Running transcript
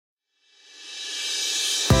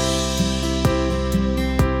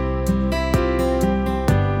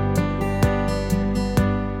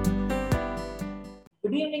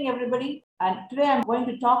everybody. And today I'm going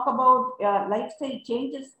to talk about lifestyle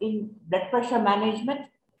changes in blood pressure management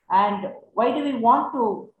and why do we want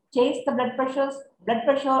to chase the blood pressures. High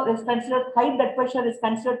blood pressure is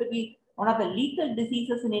considered to be one of the lethal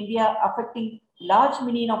diseases in India, affecting large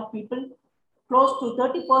million of people. Close to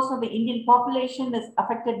 30% of the Indian population is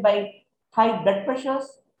affected by high blood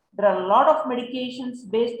pressures. There are a lot of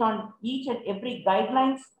medications based on each and every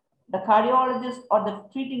guidelines the cardiologist or the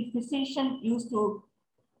treating physician used to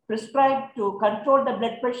prescribe to control the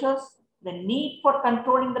blood pressures. The need for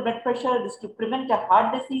controlling the blood pressure is to prevent a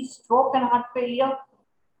heart disease, stroke, and heart failure.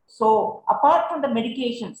 So, apart from the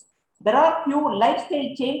medications, there are few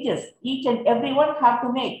lifestyle changes each and everyone have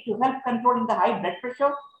to make to help controlling the high blood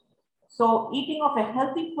pressure. So, eating of a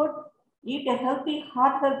healthy food, eat a healthy,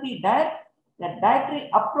 heart-healthy diet, the dietary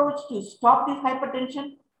approach to stop this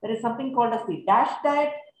hypertension. There is something called as the DASH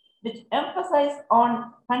diet, which emphasizes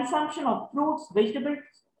on consumption of fruits, vegetables,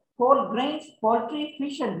 whole grains, poultry,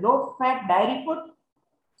 fish, and low-fat dairy food.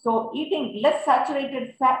 So, eating less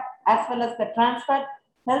saturated fat as well as the trans fat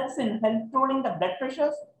helps in controlling the blood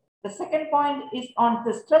pressures. The second point is on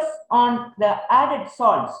the stress on the added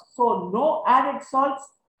salts. So, no added salts,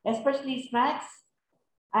 especially snacks,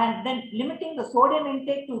 and then limiting the sodium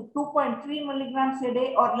intake to 2.3 milligrams a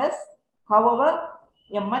day or less. However,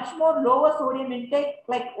 a much more lower sodium intake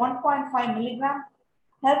like 1.5 milligram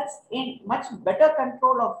helps in much better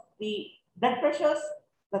control of the blood pressures.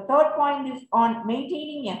 The third point is on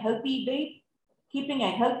maintaining a healthy weight, keeping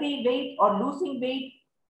a healthy weight or losing weight,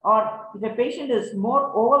 or if a patient is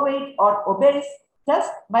more overweight or obese,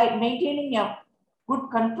 just by maintaining a good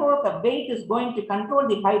control of the weight is going to control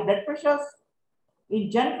the high blood pressures.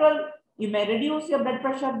 In general, you may reduce your blood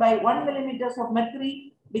pressure by 1 millimeters of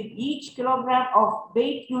mercury with each kilogram of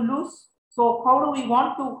weight you lose. So how do we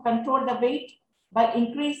want to control the weight? By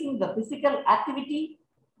increasing the physical activity.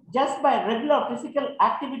 Just by regular physical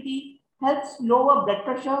activity helps lower blood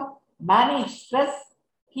pressure, manage stress,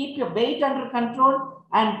 keep your weight under control,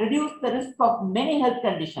 and reduce the risk of many health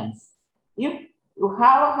conditions. If you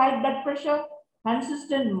have a high blood pressure,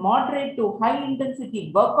 consistent moderate to high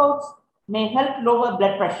intensity workouts may help lower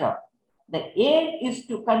blood pressure. The aim is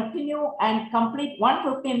to continue and complete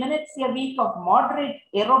 150 minutes a week of moderate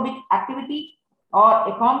aerobic activity or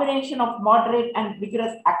a combination of moderate and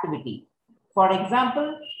vigorous activity. For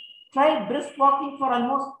example, try brisk walking for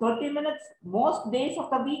almost 30 minutes most days of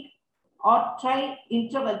the week, or try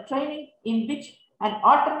interval training in which an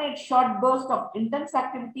alternate short burst of intense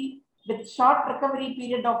activity with short recovery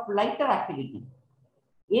period of lighter activity.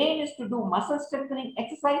 Aim is to do muscle strengthening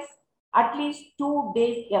exercise at least 2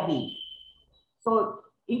 days a week. So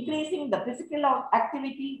increasing the physical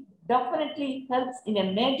activity definitely helps in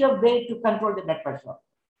a major way to control the blood pressure.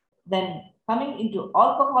 Then coming into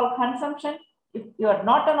alcohol consumption, if you are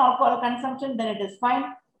not on alcohol consumption, then it is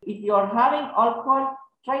fine. If you are having alcohol,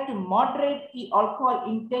 try to moderate the alcohol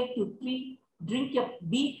intake to 3 drink a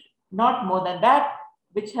week, not more than that,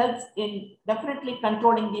 which helps in definitely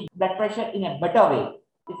controlling the blood pressure in a better way.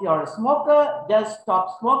 If you are a smoker, just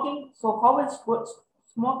stop smoking. So how is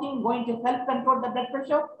smoking going to help control the blood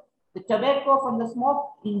pressure? The tobacco from the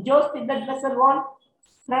smoke injures the blood vessel wall,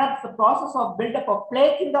 perhaps the process of buildup of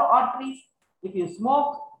plaque in the arteries. If you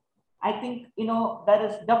smoke, I think, there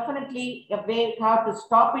is definitely a way how to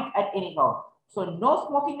stop it at any cost. So no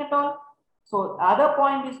smoking at all. So the other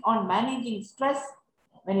point is on managing stress.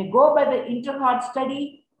 When you go by the Interheart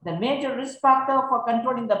study, the major risk factor for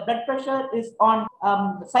controlling the blood pressure is on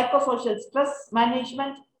psychosocial stress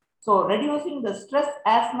management. So reducing the stress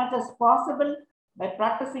as much as possible by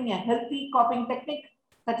practicing a healthy coping technique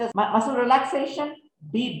such as muscle relaxation,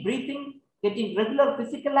 deep breathing, getting regular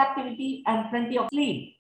physical activity, and plenty of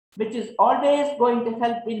sleep, which is always going to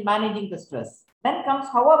help in managing the stress. Then comes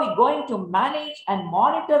how are we going to manage and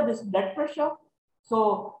monitor this blood pressure?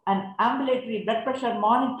 So an ambulatory blood pressure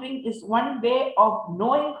monitoring is one way of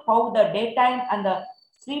knowing how the daytime and the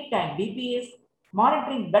sleep time BP is.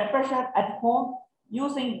 Monitoring blood pressure at home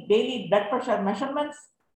using daily blood pressure measurements.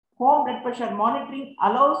 Home blood pressure monitoring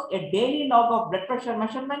allows a daily log of blood pressure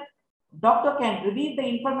measurement. Doctor can review the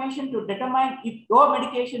information to determine if your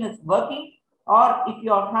medication is working or if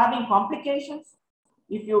you are having complications.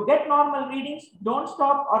 If you get normal readings, don't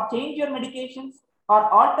stop or change your medications or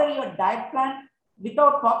alter your diet plan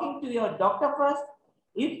without talking to your doctor first.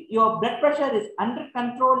 If your blood pressure is under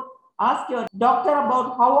control, ask your doctor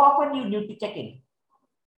about how often you need to check in.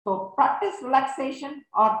 So practice relaxation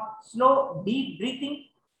or slow deep breathing.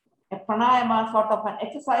 A pranayama sort of an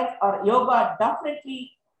exercise or yoga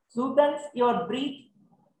definitely soothes your breath.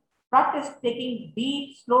 Practice taking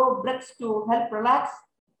deep, slow breaths to help relax.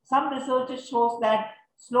 Some research shows that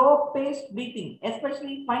slow-paced breathing,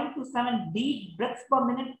 especially 5 to 7 deep breaths per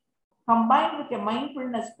minute, combined with a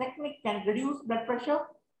mindfulness technique can reduce blood pressure.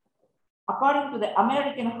 According to the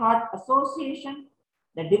American Heart Association,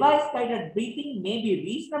 the device-guided breathing may be a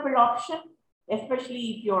reasonable option, especially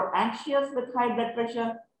if you're anxious with high blood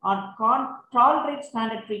pressure or can't tolerate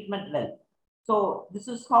standard treatment well. So this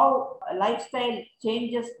is how lifestyle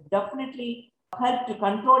changes definitely help to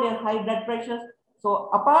control your high blood pressures. So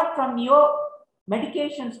apart from your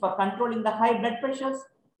medications for controlling the high blood pressures,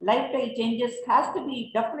 lifestyle changes has to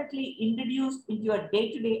be definitely introduced into your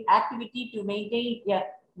day-to-day activity to maintain a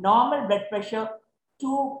normal blood pressure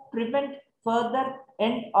to prevent further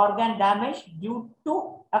end organ damage due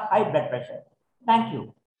to a high blood pressure. Thank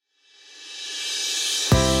you.